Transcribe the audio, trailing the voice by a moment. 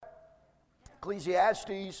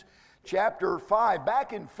Ecclesiastes chapter 5.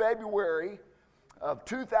 Back in February of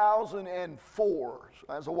 2004, so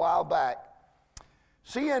that's a while back,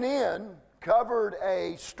 CNN covered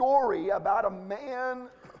a story about a man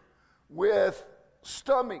with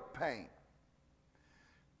stomach pain.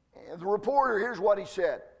 And the reporter, here's what he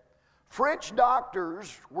said. French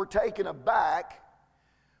doctors were taken aback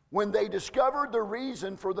when they discovered the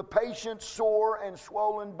reason for the patient's sore and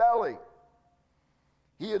swollen belly.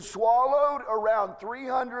 He had swallowed around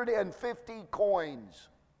 350 coins,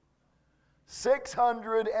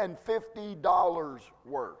 $650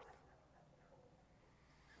 worth.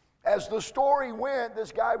 As the story went,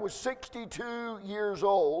 this guy was 62 years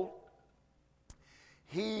old.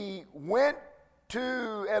 He went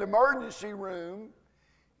to an emergency room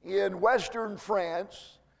in Western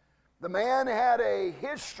France. The man had a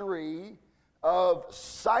history of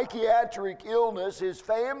psychiatric illness. His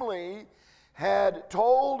family had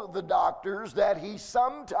told the doctors that he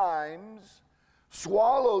sometimes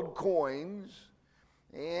swallowed coins,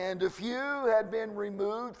 and a few had been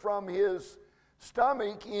removed from his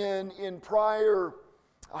stomach in prior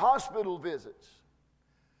hospital visits.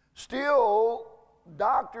 Still,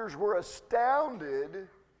 doctors were astounded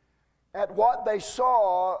at what they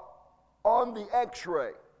saw on the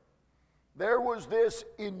x-ray. There was this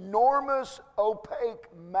enormous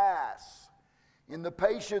opaque mass in the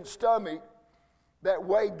patient's stomach that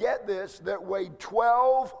weighed, get this, that weighed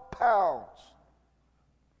 12 pounds.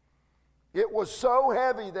 It was so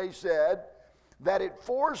heavy, they said, that it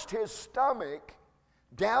forced his stomach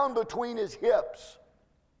down between his hips.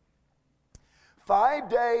 5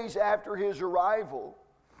 days after his arrival,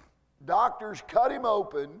 doctors cut him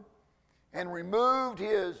open and removed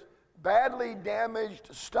his badly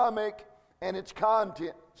damaged stomach and its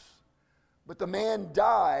contents. But the man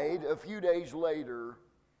died a few days later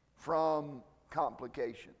from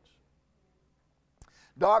complications.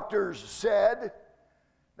 Doctors said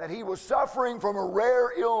that he was suffering from a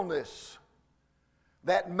rare illness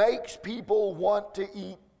that makes people want to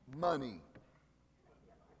eat money.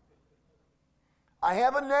 I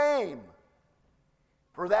have a name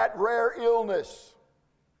for that rare illness.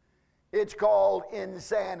 It's called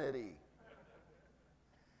insanity.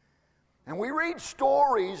 And we read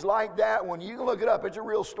stories like that one. You can look it up. It's a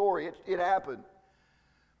real story. It happened.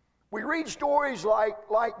 We read stories like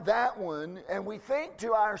that one, and we think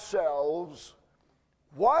to ourselves,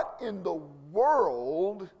 what in the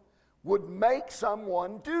world would make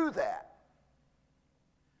someone do that?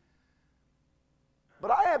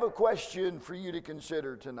 But I have a question for you to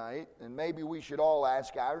consider tonight, and maybe we should all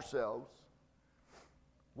ask ourselves,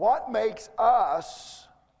 what makes us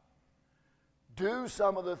do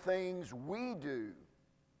some of the things we do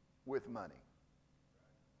with money?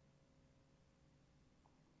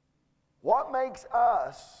 What makes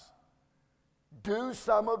us do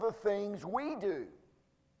some of the things we do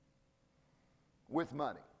with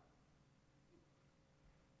money?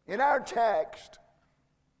 In our text,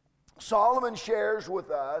 Solomon shares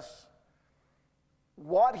with us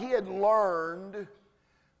what he had learned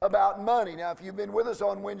about money. Now, if you've been with us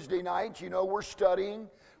on Wednesday nights, you know we're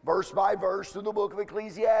studying verse by verse through the book of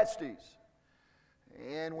Ecclesiastes.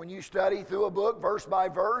 And when you study through a book verse by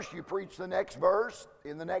verse, you preach the next verse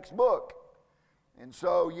in the next book. And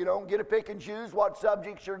so you don't get to pick and choose what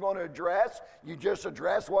subjects you're going to address. You just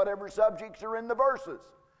address whatever subjects are in the verses.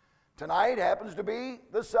 Tonight happens to be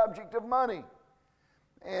the subject of money.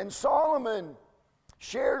 And Solomon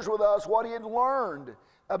shares with us what he had learned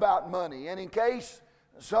about money. And in case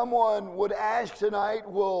someone would ask tonight,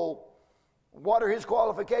 well, what are his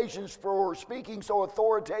qualifications for speaking so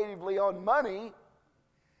authoritatively on money?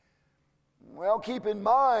 Well, keep in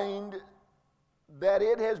mind that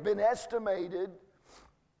it has been estimated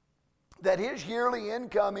that his yearly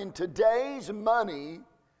income in today's money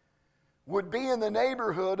would be in the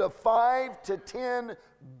neighborhood of $5 to $10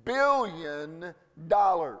 billion.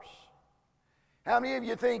 How many of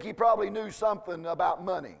you think he probably knew something about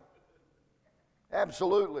money?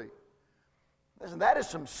 Absolutely. Listen, that is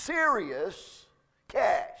some serious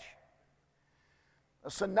cash. A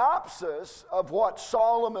synopsis of what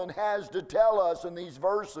Solomon has to tell us in these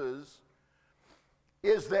verses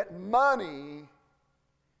is that money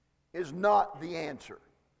is not the answer.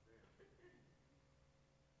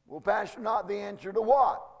 Well, Pastor, not the answer to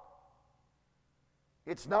what?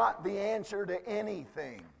 It's not the answer to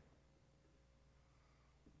anything.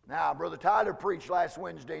 Now, Brother Tyler preached last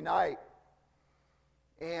Wednesday night,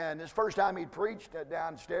 and it's the first time he'd preached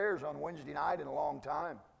downstairs on Wednesday night in a long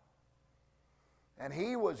time. And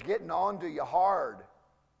he was getting on to you hard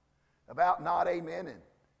about not amening.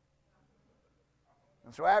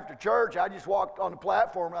 And so after church, I just walked on the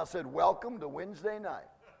platform and I said, "Welcome to Wednesday night."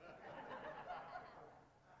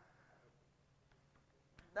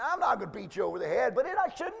 Now, I'm not going to beat you over the head, but it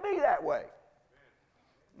shouldn't be that way.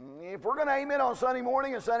 If we're going to amen on Sunday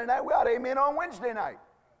morning and Sunday night, we ought to amen on Wednesday night.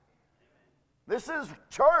 This is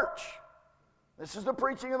church. This is the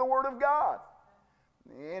preaching of the Word of God.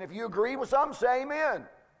 And if you agree with something, say amen.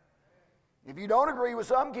 If you don't agree with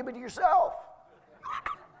something, keep it to yourself.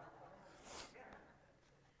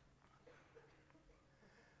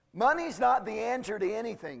 Money's not the answer to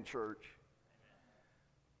anything, church.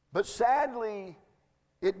 But sadly,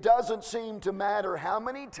 it doesn't seem to matter how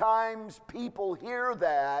many times people hear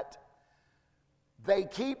that, they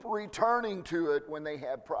keep returning to it when they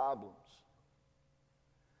have problems.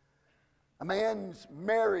 A man's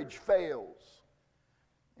marriage fails,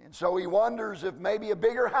 and so he wonders if maybe a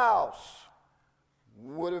bigger house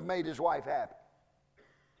would have made his wife happy.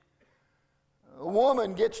 A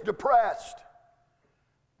woman gets depressed,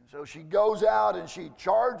 and so she goes out and she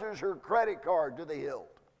charges her credit card to the hilt.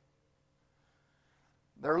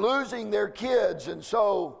 They're losing their kids, and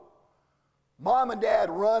so mom and dad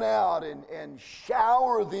run out and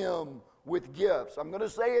shower them with gifts. I'm going to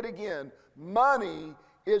say it again. Money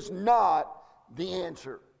is not the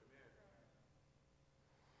answer.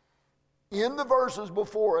 In the verses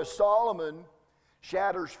before us, Solomon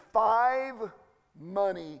shatters 5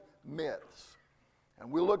 money myths.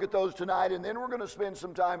 And we'll look at those tonight, and then we're going to spend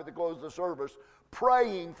some time at the close of the service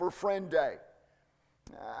praying for Friend Day.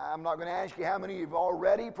 I'm not going to ask you how many of you have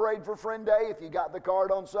already prayed for Friend Day. If you got the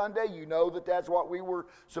card on Sunday, you know that that's what we were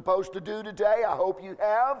supposed to do today. I hope you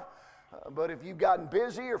have. But if you've gotten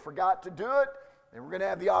busy or forgot to do it, then we're going to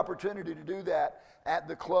have the opportunity to do that at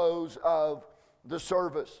the close of the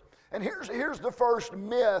service. And here's the first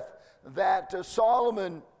myth that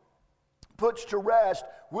Solomon puts to rest.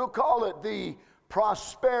 We'll call it the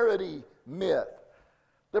prosperity myth.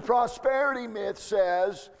 The prosperity myth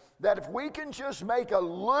says that if we can just make a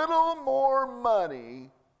little more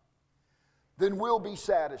money, then we'll be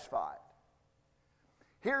satisfied.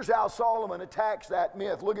 Here's how Solomon attacks that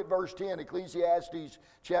myth. Look at verse 10, Ecclesiastes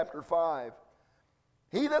chapter 5.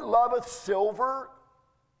 He that loveth silver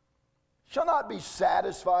shall not be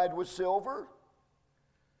satisfied with silver,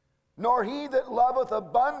 nor he that loveth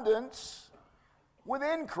abundance with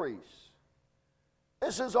increase.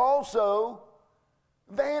 This is also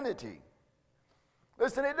vanity.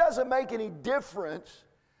 Listen, it doesn't make any difference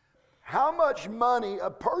how much money a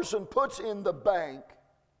person puts in the bank.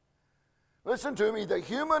 Listen to me, the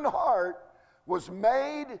human heart was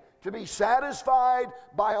made to be satisfied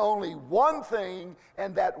by only one thing,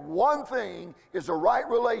 and that one thing is a right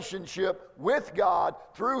relationship with God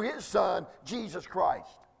through His Son, Jesus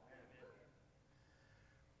Christ.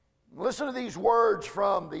 Listen to these words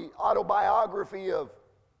from the autobiography of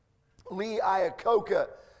Lee Iacocca.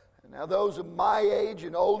 Now, those of my age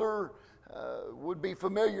and older would be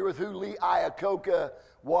familiar with who Lee Iacocca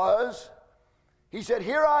was. He said,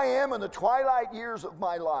 "Here I am in the twilight years of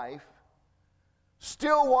my life,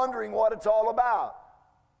 still wondering what it's all about.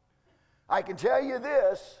 I can tell you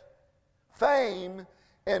this, fame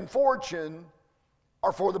and fortune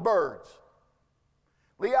are for the birds."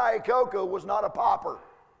 Lee Iacocca was not a pauper.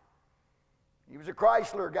 He was a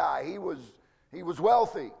Chrysler guy. He was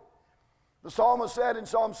wealthy. The psalmist said in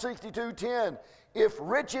Psalm 62:10, "If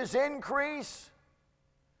riches increase,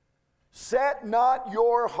 set not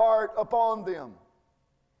your heart upon them."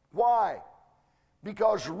 Why?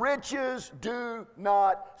 Because riches do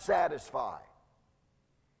not satisfy.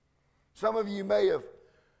 Some of you may have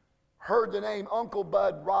heard the name Uncle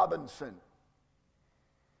Bud Robinson.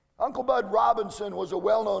 Uncle Bud Robinson was a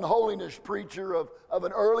well-known holiness preacher of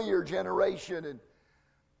an earlier generation. And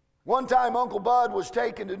one time Uncle Bud was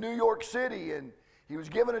taken to New York City, and he was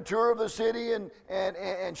given a tour of the city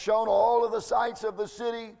and shown all of the sights of the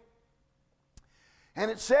city.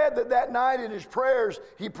 And it said that night in his prayers,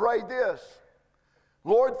 he prayed this: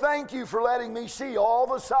 "Lord, thank you for letting me see all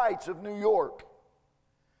the sights of New York.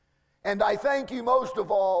 And I thank you most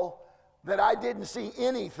of all that I didn't see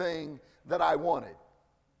anything that I wanted."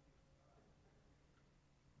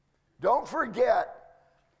 Don't forget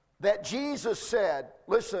that Jesus said,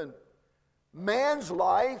 listen, "Man's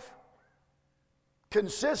life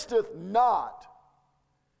consisteth not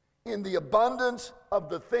in the abundance of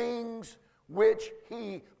the things which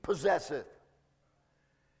he possesseth."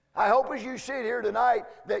 I hope as you sit here tonight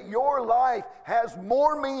that your life has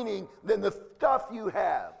more meaning than the stuff you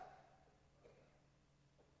have.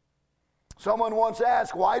 Someone once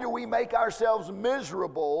asked, why do we make ourselves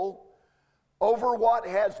miserable over what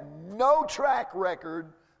has no track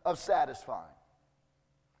record of satisfying?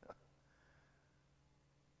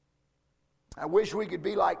 I wish we could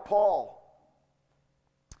be like Paul,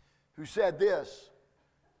 who said this,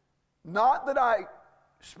 "Not that I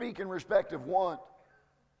speak in respect of want,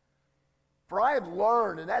 for I have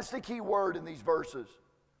learned," and that's the key word in these verses,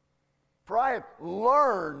 "for I have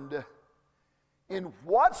learned in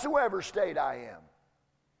whatsoever state I am,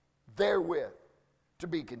 therewith to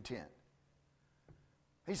be content."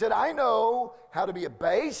 He said, "I know how to be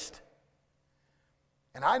abased,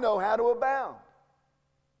 and I know how to abound.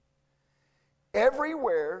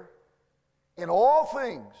 Everywhere, in all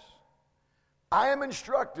things, I am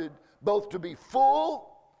instructed both to be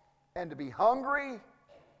full and to be hungry,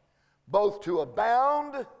 both to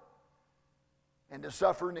abound and to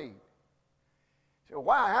suffer need." So,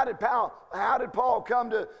 wow, how did Paul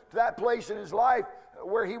come to that place in his life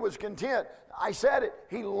where he was content? I said it,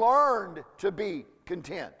 he learned to be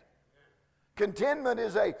content. Contentment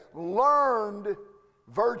is a learned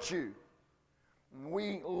virtue.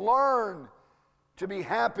 We learn to be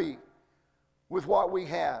happy with what we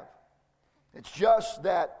have. It's just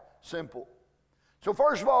that simple. So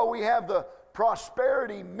first of all, we have the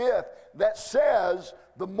prosperity myth that says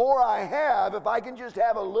the more I have, if I can just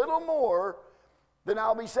have a little more, then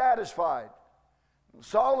I'll be satisfied.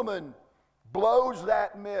 Solomon blows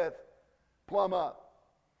that myth plumb up.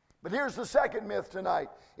 But here's the second myth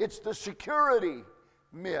tonight. It's the security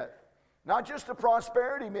myth. Not just the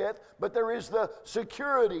prosperity myth, but there is the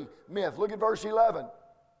security myth. Look at verse 11.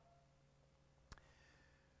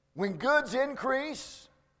 "When goods increase,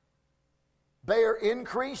 they are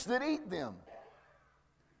increased that eat them.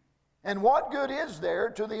 And what good is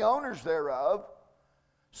there to the owners thereof,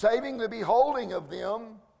 saving the beholding of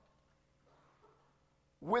them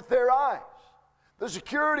with their eyes?" The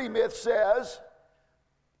security myth says,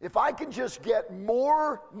 if I can just get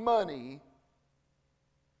more money,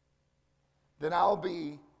 then I'll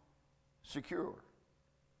be secure.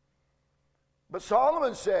 But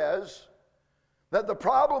Solomon says that the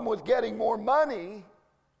problem with getting more money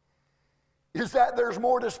is that there's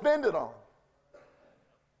more to spend it on.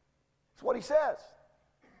 That's what he says.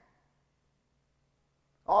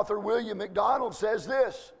 Author William MacDonald says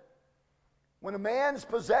this, "When a man's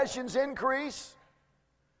possessions increase,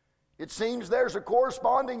 it seems there's a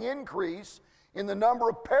corresponding increase in the number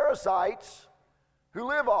of parasites who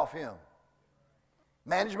live off him.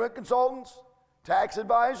 Management consultants, tax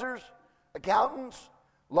advisors, accountants,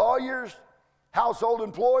 lawyers, household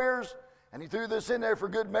employers," and he threw this in there for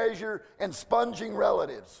good measure, "and sponging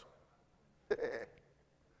relatives." If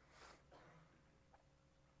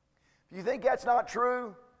you think that's not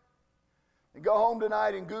true, then go home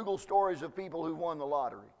tonight and Google stories of people who won the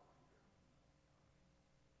lottery.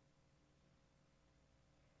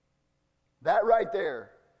 That right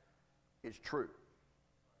there is true.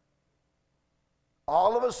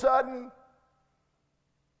 All of a sudden,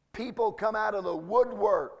 people come out of the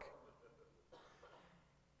woodwork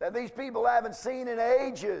that these people haven't seen in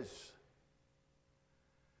ages.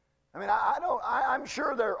 I mean, I'm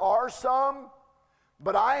sure there are some,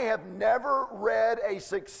 but I have never read a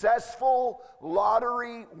successful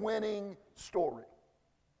lottery-winning story.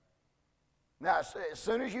 Now, as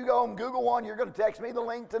soon as you go and Google one, you're going to text me the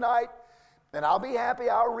link tonight, and I'll be happy,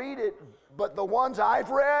 I'll read it. But the ones I've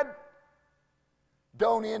read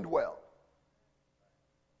don't end well.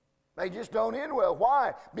 They just don't end well.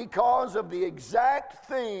 Why? Because of the exact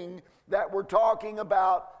thing that we're talking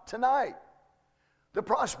about tonight. The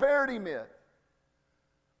prosperity myth.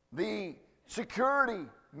 The security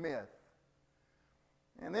myth.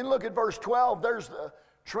 And then look at verse 12. There's the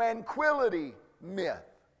tranquility myth.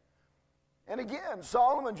 And again,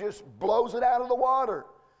 Solomon just blows it out of the water.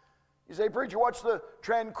 You say, "Preacher, what's the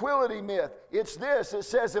tranquility myth?" It's this. It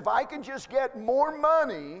says, if I can just get more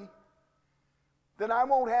money, then I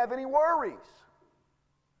won't have any worries.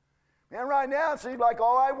 And right now, it seems like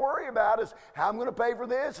all I worry about is how I'm going to pay for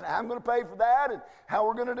this, and how I'm going to pay for that, and how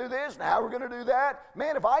we're going to do this, and how we're going to do that.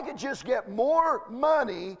 Man, if I could just get more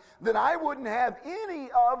money, then I wouldn't have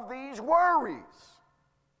any of these worries.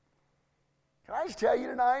 Can I just tell you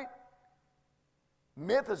tonight,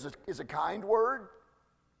 myth is a kind word.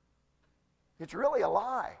 It's really a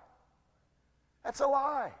lie. That's a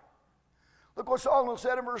lie. Look what Solomon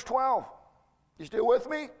said in verse 12. You still with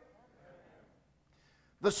me?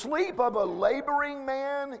 The sleep of a laboring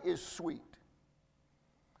man is sweet,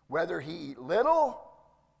 whether he eat little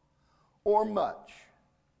or much.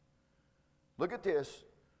 Look at this.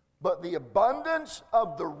 But the abundance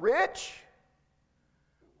of the rich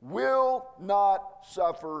will not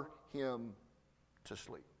suffer him to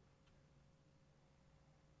sleep.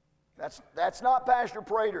 That's not Pastor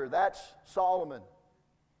Prater, that's Solomon,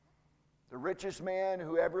 the richest man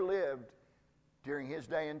who ever lived during his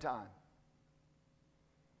day and time.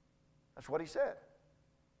 That's what he said.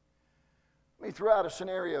 Let me throw out a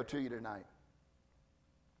scenario to you tonight.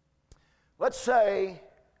 Let's say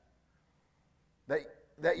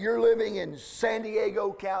that you're living in San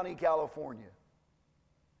Diego County, California,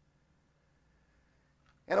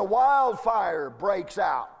 and a wildfire breaks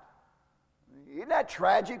out. Isn't that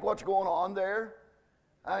tragic what's going on there?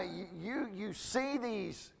 You see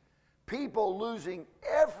these people losing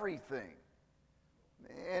everything.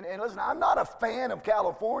 And listen, I'm not a fan of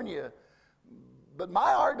California, but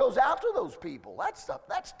my heart goes out to those people. That's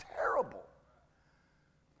terrible.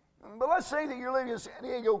 But let's say that you're living in San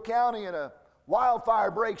Diego County and a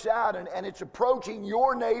wildfire breaks out and it's approaching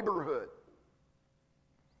your neighborhood.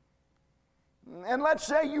 And let's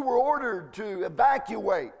say you were ordered to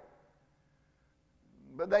evacuate,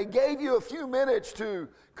 but they gave you a few minutes to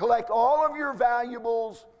collect all of your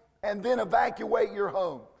valuables and then evacuate your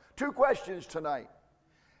home. 2 questions tonight.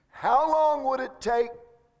 How long would it take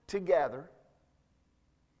to gather?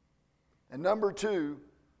 And number 2,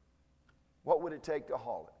 what would it take to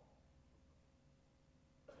haul it?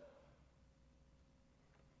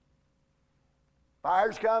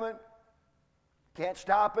 Fire's coming. Can't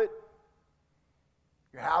stop it.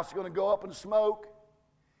 Your house is going to go up in smoke.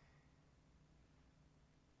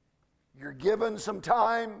 You're given some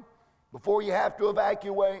time before you have to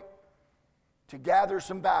evacuate to gather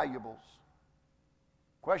some valuables.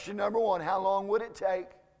 Question number 1, how long would it take?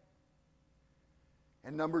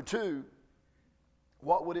 And number 2,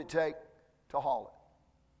 what would it take to haul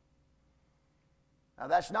it? Now,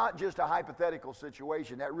 that's not just a hypothetical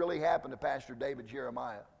situation. That really happened to Pastor David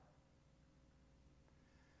Jeremiah.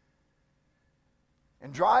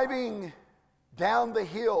 And driving down the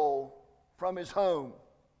hill from his home,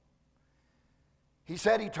 he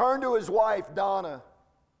said he turned to his wife, Donna,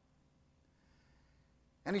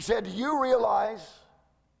 and he said, do you realize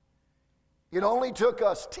it only took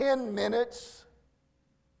us 10 minutes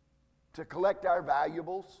to collect our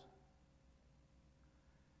valuables?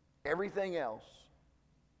 Everything else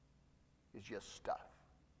is just stuff.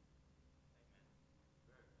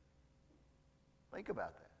 Think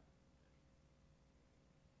about that.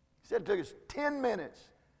 He said it took us 10 minutes.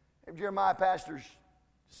 Jeremiah pastors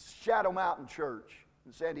Shadow Mountain Church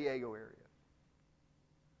in the San Diego area.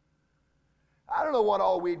 I don't know what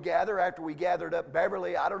all we'd gather after we gathered up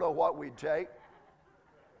Beverly. I don't know what we'd take.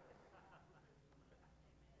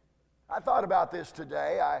 I thought about this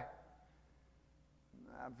today. I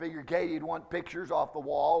figured Katie'd want pictures off the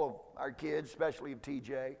wall of our kids, especially of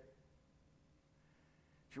TJ.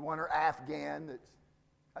 She wanted her Afghan that's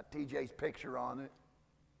got TJ's picture on it.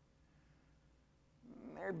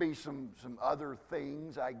 There'd be some other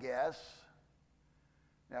things, I guess.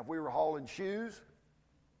 Now, if we were hauling shoes,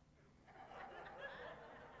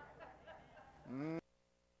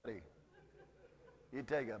 you'd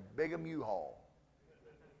take a big U-Haul.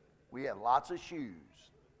 We had lots of shoes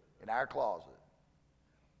in our closet,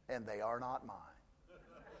 and they are not mine.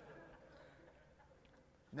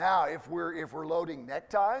 Now, if we're loading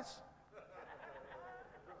neckties,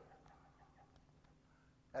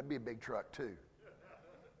 that'd be a big truck too.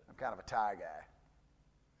 I'm kind of a tie guy.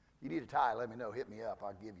 You need a tie, let me know. Hit me up.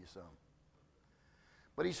 I'll give you some.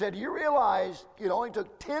 But he said, you realize it only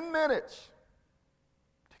took 10 minutes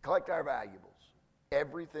to collect our valuables.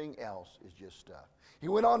 Everything else is just stuff. He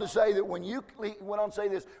went on to say that when you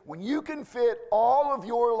can fit all of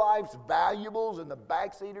your life's valuables in the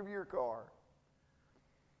backseat of your car,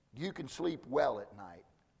 you can sleep well at night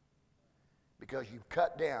because you've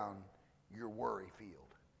cut down your worry field.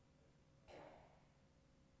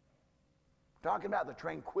 Talking about the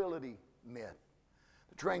tranquility myth.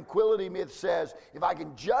 The tranquility myth says, if I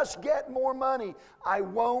can just get more money, I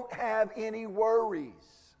won't have any worries.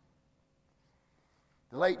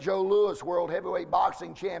 The late Joe Louis, world heavyweight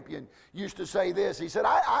boxing champion, used to say this. He said,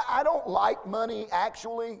 I don't like money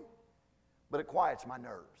actually, but it quiets my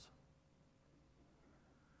nerves.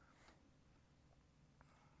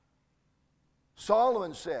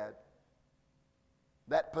 Solomon said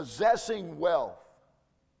that possessing wealth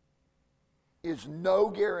is no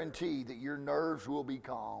guarantee that your nerves will be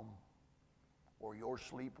calm or your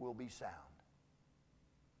sleep will be sound.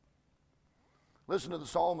 Listen to the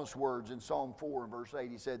psalmist's words in Psalm 4 and verse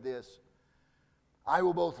 8. He said this, I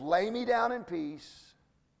will both lay me down in peace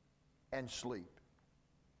and sleep.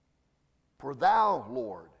 For thou,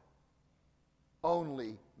 Lord,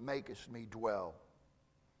 only makest me dwell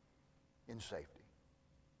in safety.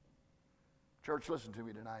 Church, listen to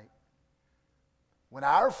me tonight. When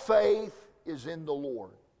our faith is in the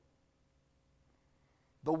Lord,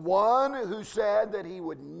 the one who said that he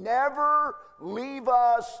would never leave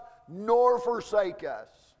us nor forsake us,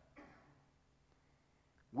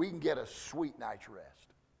 we can get a sweet night's rest.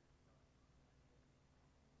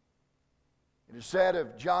 It is said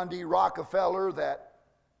of John D. Rockefeller that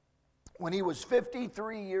when he was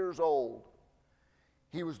 53 years old,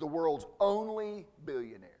 he was the world's only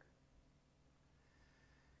billionaire.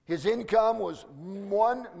 His income was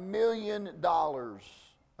 $1 million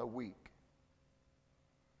a week.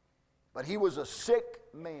 But he was a sick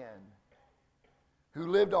man who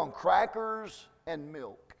lived on crackers and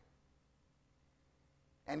milk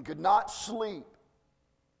and could not sleep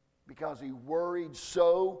because he worried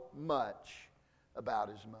so much about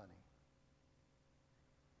his money.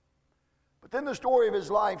 But then the story of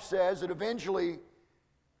his life says that eventually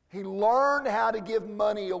he learned how to give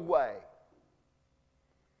money away,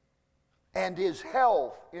 and his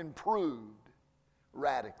health improved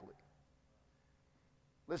radically.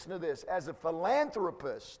 Listen to this. As a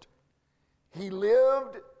philanthropist, he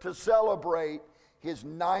lived to celebrate his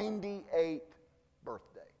 98th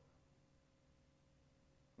birthday.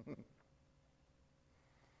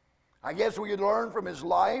 I guess we could learn from his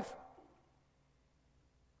life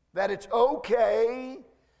that it's okay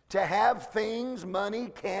to have things money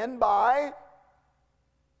can buy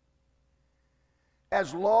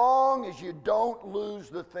as long as you don't lose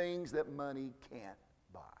the things that money can't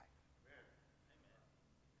buy.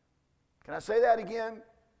 Can I say that again?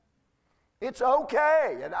 It's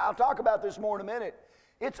okay, and I'll talk about this more in a minute.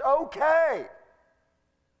 It's okay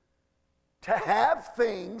to have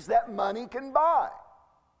things that money can buy.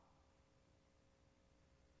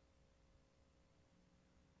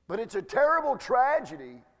 But it's a terrible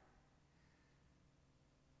tragedy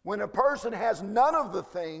when a person has none of the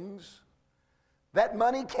things that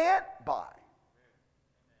money can't buy.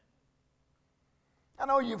 I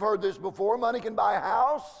know you've heard this before. Money can buy a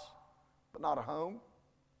house, but not a home.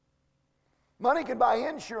 Money can buy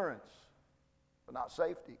insurance, but not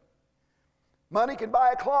safety. Money can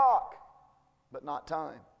buy a clock, but not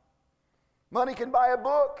time. Money can buy a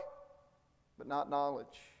book, but not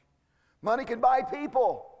knowledge. Money can buy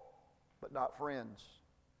people, but not friends.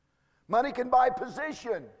 Money can buy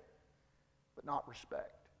position, but not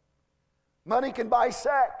respect. Money can buy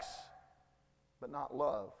sex, but not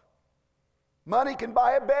love. Money can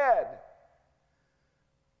buy a bed,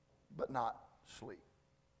 but not sleep.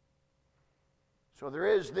 So there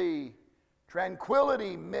is the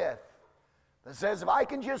tranquility myth that says if I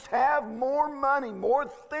can just have more money, more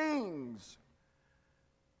things,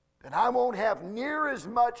 then I won't have near as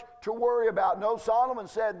much to worry about. No, Solomon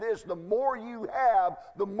said this, the more you have,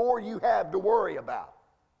 the more you have to worry about.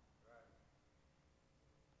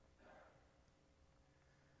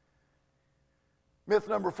 Myth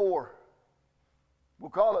number 4.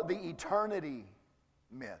 We'll call it the eternity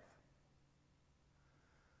myth.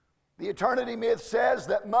 The eternity myth says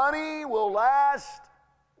that money will last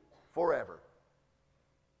forever.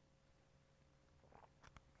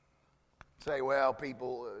 Say, well,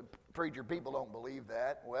 preacher, people don't believe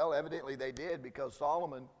that. Well, evidently they did, because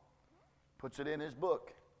Solomon puts it in his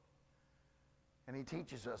book. And he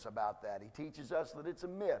teaches us about that. He teaches us that it's a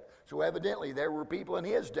myth. So evidently there were people in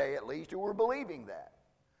his day, at least, who were believing that.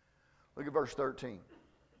 Look at verse 13.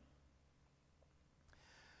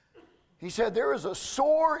 He said, there is a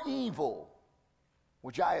sore evil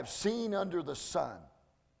which I have seen under the sun,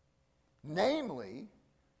 namely,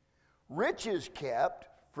 riches kept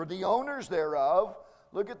for the owners thereof,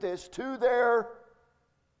 look at this, to their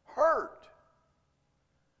hurt.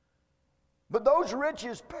 But those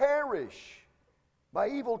riches perish by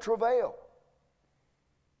evil travail.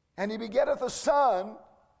 And he begetteth a son,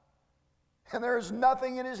 and there is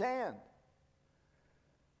nothing in his hand.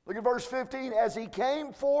 Look at verse 15. As he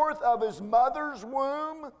came forth of his mother's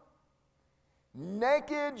womb,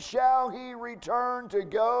 naked shall he return to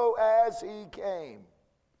go as he came.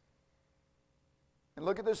 And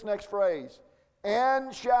look at this next phrase.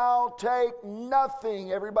 And shall take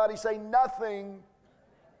nothing. Everybody say nothing.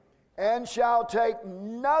 And shall take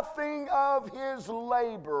nothing of his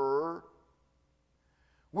labor,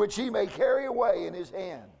 which he may carry away in his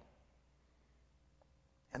hand.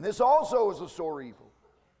 And this also is a sore evil,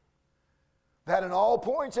 that in all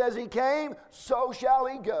points as he came, so shall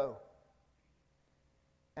he go.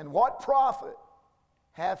 And what profit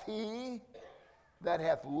hath he that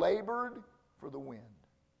hath labored for the wind?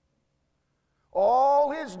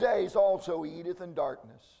 All his days also he eateth in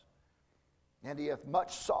darkness, and he hath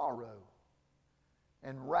much sorrow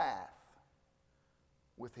and wrath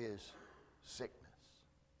with his sickness.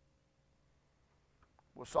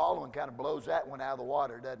 Well, Solomon kind of blows that one out of the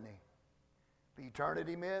water, doesn't he? The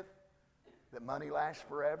eternity myth, that money lasts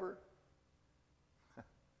forever.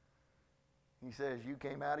 He says, you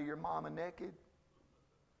came out of your mama naked,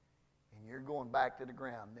 and you're going back to the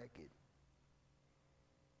ground naked.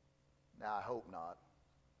 Now, I hope not.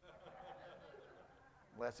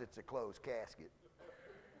 Unless it's a closed casket.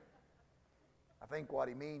 I think what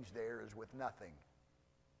he means there is with nothing.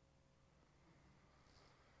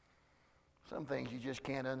 Some things you just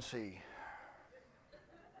can't unsee.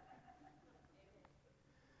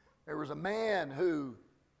 There was a man who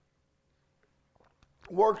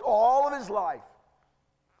worked all of his life,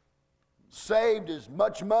 saved as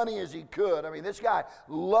much money as he could. I mean, this guy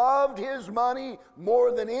loved his money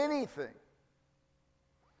more than anything.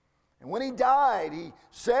 And when he died, he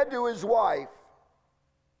said to his wife,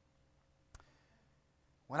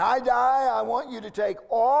 "When I die, I want you to take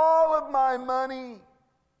all of my money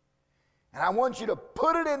and I want you to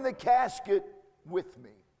put it in the casket with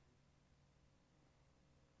me."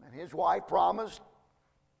 And his wife promised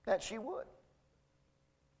that she would.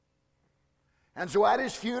 And so at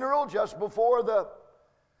his funeral, just before the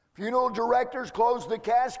funeral directors closed the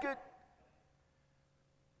casket,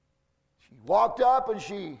 she walked up and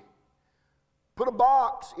she put a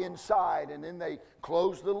box inside, and then they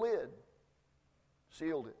closed the lid,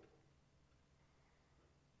 sealed it.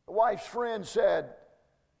 The wife's friend said,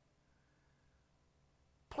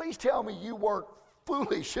 "Please tell me you weren't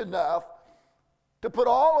foolish enough to put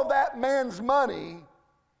all of that man's money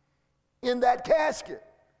in that casket."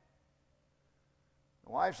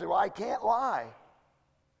 The wife said, "Well, I can't lie."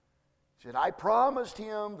 She said, "I promised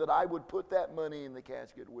him that I would put that money in the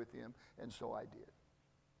casket with him, and so I did."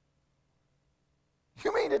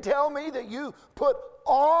 "You mean to tell me that you put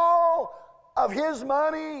all of his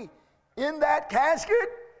money in that casket?"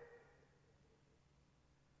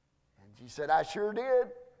 And she said, "I sure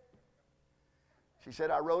did." She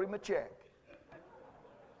said, "I wrote him a check."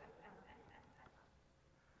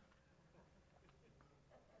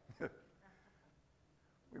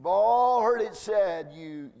 We've all heard it said,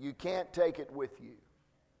 you can't take it with you.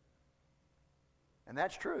 And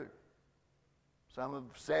that's true. Some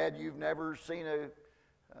have said you've never seen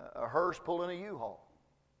a hearse pulling a U-Haul.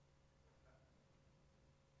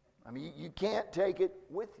 I mean, you can't take it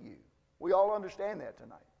with you. We all understand that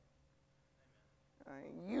tonight.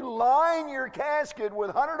 You line your casket with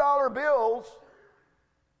 $100 bills,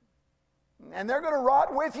 and they're going to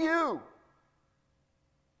rot with you.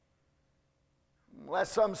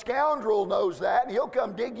 Unless some scoundrel knows that, and he'll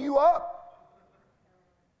come dig you up.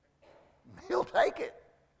 He'll take it.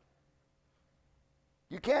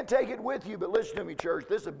 You can't take it with you, but listen to me, church.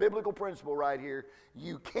 This is a biblical principle right here.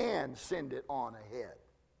 You can send it on ahead.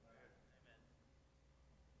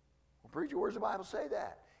 Well, preacher, where does the Bible say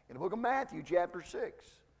that? In the book of Matthew, chapter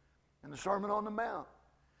 6, in the Sermon on the Mount,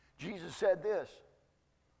 Jesus said this,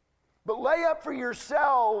 "But lay up for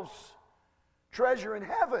yourselves treasure in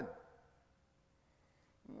heaven,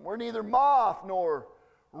 where neither moth nor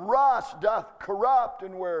rust doth corrupt,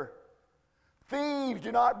 and where thieves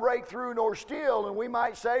do not break through nor steal," and we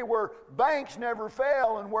might say where banks never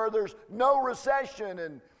fail, and where there's no recession,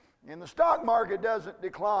 and the stock market doesn't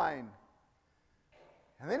decline.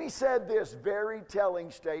 And then he said this very telling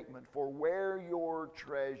statement, "For where your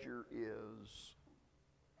treasure is,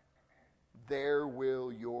 there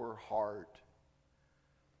will your heart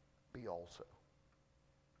be also."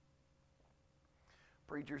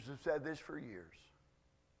 Preachers have said this for years.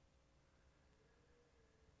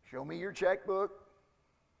 Show me your checkbook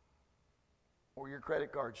or your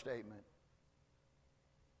credit card statement,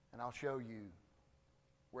 and I'll show you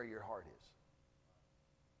where your heart is.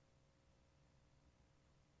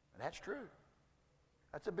 And that's true.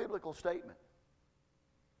 That's a biblical statement.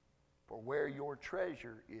 For where your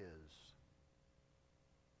treasure is,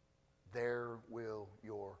 there will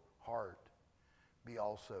your heart be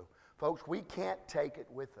also. Folks, we can't take it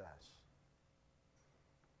with us,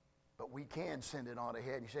 but we can send it on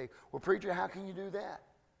ahead. You say, "Well, preacher, how can you do that?"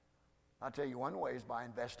 I'll tell you, one way is by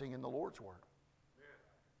investing in the Lord's Word.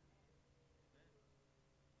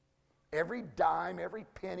 Every dime, every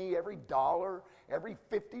penny, every dollar, every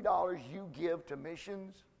 $50 you give to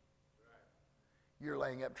missions, you're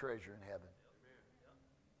laying up treasure in heaven.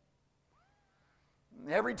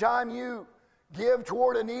 Every time you give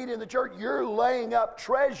toward a need in the church, you're laying up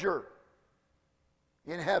treasure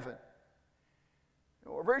in heaven.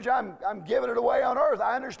 Well, preacher, I'm giving it away on earth.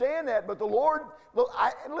 I understand that, but the Lord, look,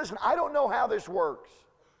 listen, I don't know how this works,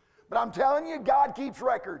 but I'm telling you, God keeps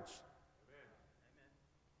records.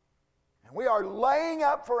 And we are laying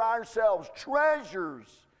up for ourselves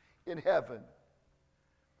treasures in heaven.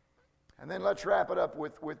 And then let's wrap it up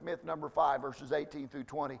with myth number 5, verses 18 through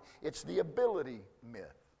 20. It's the ability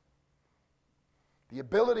myth. The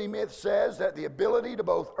ability myth says that the ability to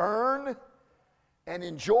both earn and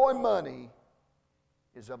enjoy money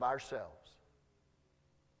is of ourselves.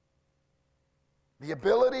 The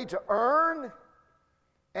ability to earn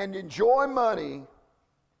and enjoy money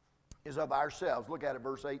is of ourselves. Look at it,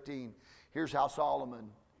 verse 18. Here's how Solomon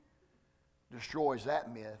destroys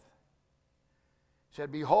that myth. He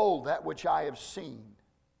said, behold, that which I have seen.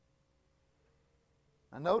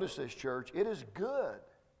 Now notice this, church. It is good.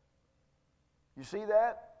 You see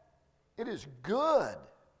that? It is good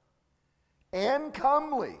and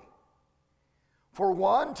comely for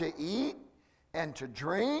one to eat and to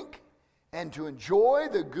drink and to enjoy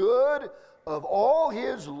the good of all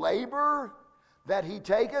his labor that he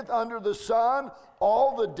taketh under the sun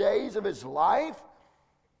all the days of his life,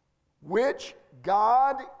 which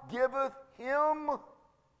God giveth him,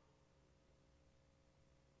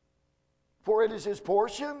 for it is his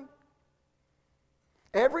portion.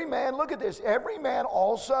 Every man, look at this, every man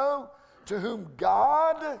also to whom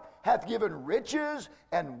God hath given riches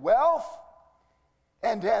and wealth,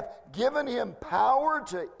 and hath given him power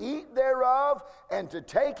to eat thereof, and to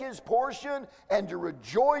take his portion, and to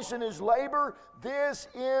rejoice in his labor, this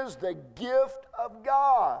is the gift of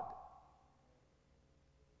God.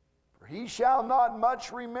 For he shall not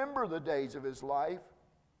much remember the days of his life,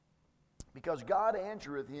 because God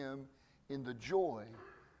answereth him in the joy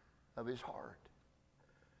of his heart.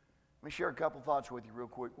 Let me share a couple thoughts with you real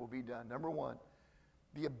quick. We'll be done. Number one,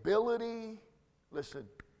 the ability, listen,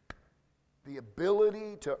 the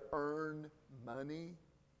ability to earn money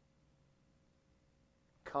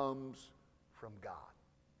comes from God.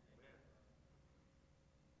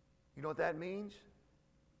 You know what that means?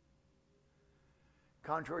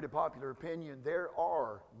 Contrary to popular opinion, there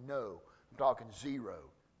are no, I'm talking zero,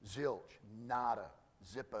 zilch, nada,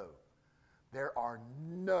 zippo. There are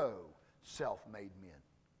no self-made men.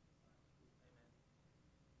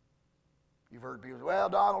 You've heard people say, well,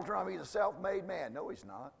 Donald Trump, he's a self-made man. No, he's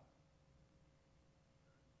not.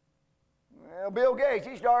 Well, Bill Gates,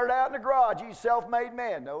 he started out in the garage. He's a self-made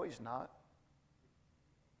man. No, he's not.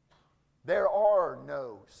 There are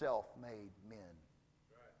no self-made men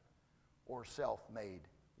or self-made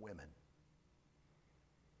women.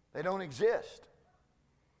 They don't exist.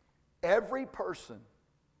 Every person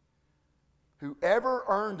who ever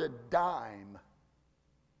earned a dime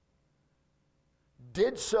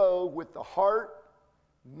did so with the heart,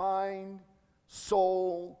 mind,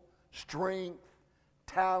 soul, strength,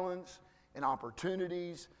 talents, and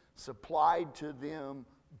opportunities supplied to them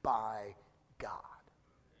by God.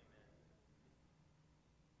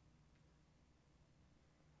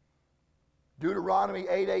 Deuteronomy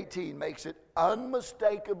 8:18 makes it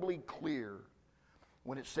unmistakably clear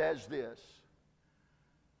when it says this,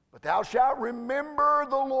 but thou shalt remember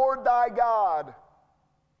the Lord thy God,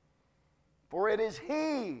 for it is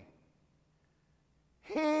He,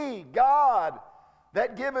 God,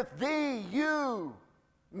 that giveth thee, you,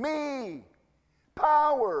 me,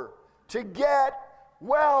 power to get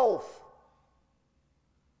wealth.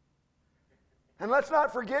 And let's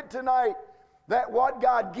not forget tonight that what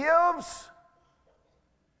God gives,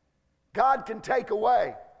 God can take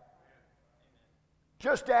away.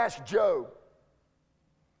 Just ask Job.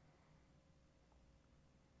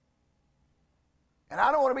 And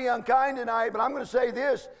I don't want to be unkind tonight, but I'm going to say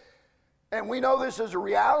this, and we know this is a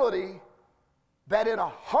reality, that in a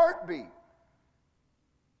heartbeat,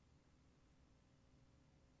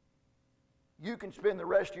 you can spend the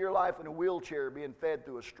rest of your life in a wheelchair being fed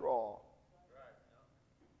through a straw.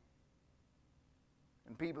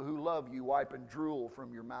 And people who love you wiping drool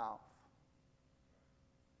from your mouth.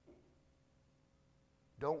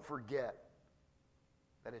 Don't forget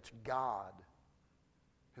that it's God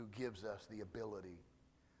who gives us the ability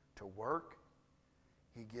to work.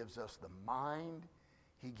 He gives us the mind.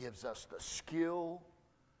 He gives us the skill.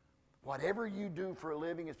 Whatever you do for a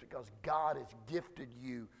living is because God has gifted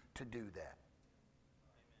you to do that.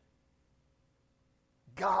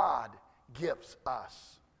 God gifts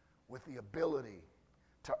us with the ability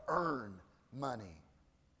to earn money.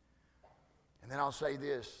 And then I'll say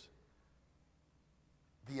this,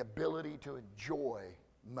 the ability to enjoy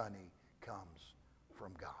money comes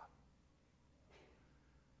from God.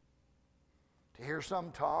 To hear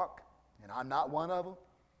some talk, and I'm not one of them,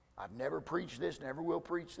 I've never preached this, never will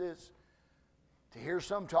preach this. To hear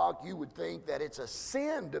some talk, you would think that it's a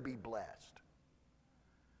sin to be blessed.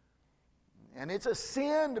 And it's a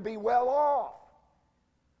sin to be well off.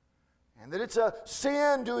 And that it's a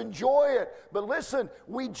sin to enjoy it. But listen,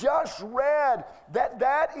 we just read that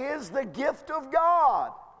that is the gift of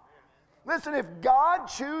God. Listen, if God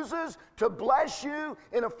chooses to bless you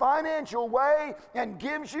in a financial way and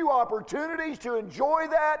gives you opportunities to enjoy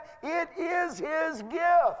that, it is His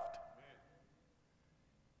gift.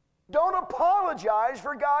 Don't apologize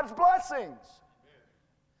for God's blessings.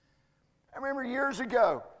 I remember years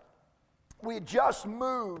ago, we had just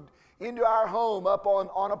moved into our home up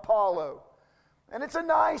on Apollo. And it's a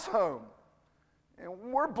nice home. And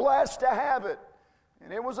we're blessed to have it.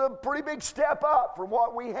 And it was a pretty big step up from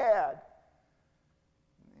what we had.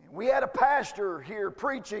 We had a pastor here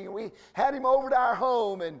preaching, and we had him over to our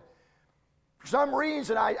home, and for some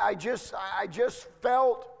reason I just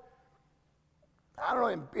felt, I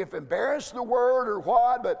don't know if embarrassed the word or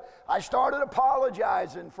what, but I started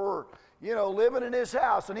apologizing for, living in his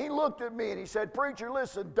house. And he looked at me and he said, "Preacher,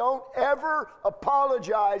 listen, don't ever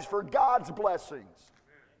apologize for God's blessings."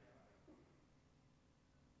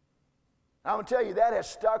 I'm going to tell you, that has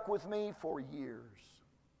stuck with me for years.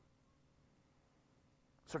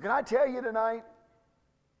 So can I tell you tonight,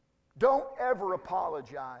 don't ever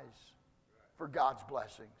apologize for God's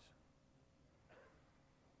blessings.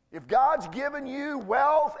 If God's given you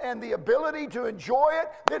wealth and the ability to enjoy it,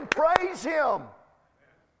 then praise Him.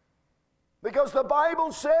 Because the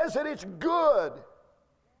Bible says that it's good.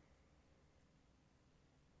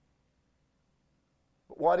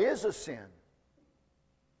 But what is a sin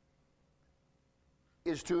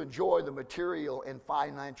is to enjoy the material and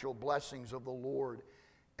financial blessings of the Lord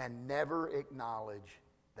and never acknowledge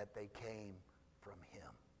that they came from Him.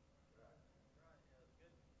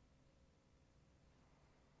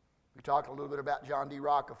 We talked a little bit about John D.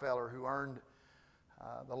 Rockefeller, who earned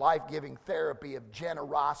the life-giving therapy of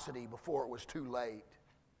generosity before it was too late.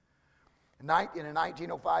 In a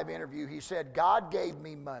 1905 interview, he said, "God gave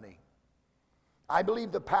me money. I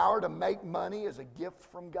believe the power to make money is a gift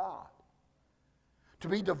from God, to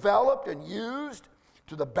be developed and used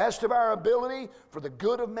to the best of our ability for the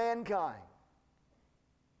good of mankind.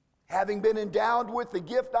 Having been endowed with the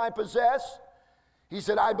gift I possess," he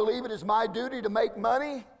said, "I believe it is my duty to make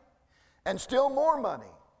money and still more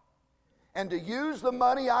money, and to use the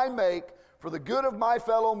money I make for the good of my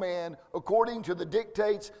fellow man according to the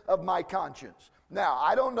dictates of my conscience." Now,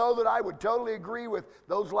 I don't know that I would totally agree with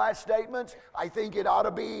those last statements. I think I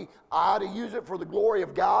ought to use it for the glory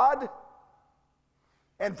of God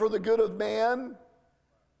and for the good of man,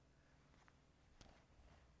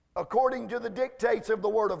 according to the dictates of the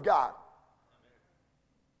Word of God.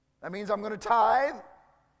 That means I'm going to tithe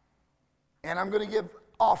and I'm going to give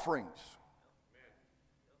offerings.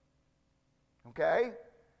 Okay?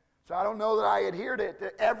 So I don't know that I adhere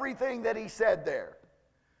to everything that he said there.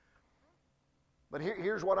 But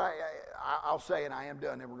here's what I'll say, and I am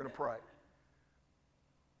done, and we're going to pray.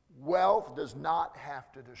 Wealth does not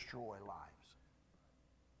have to destroy lives.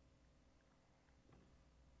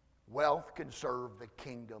 Wealth can serve the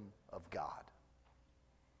kingdom of God.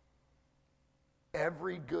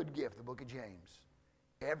 Every good gift, the book of James,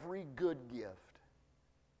 every good gift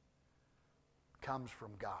comes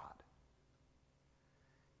from God.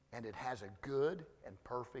 And it has a good and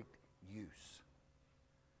perfect use.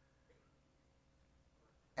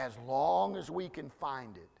 As long as we can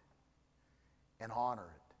find it and honor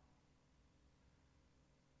it,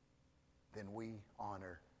 then we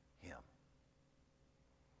honor Him.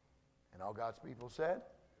 And all God's people said?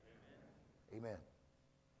 Amen. Amen.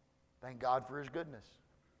 Thank God for His goodness.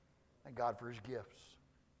 Thank God for His gifts.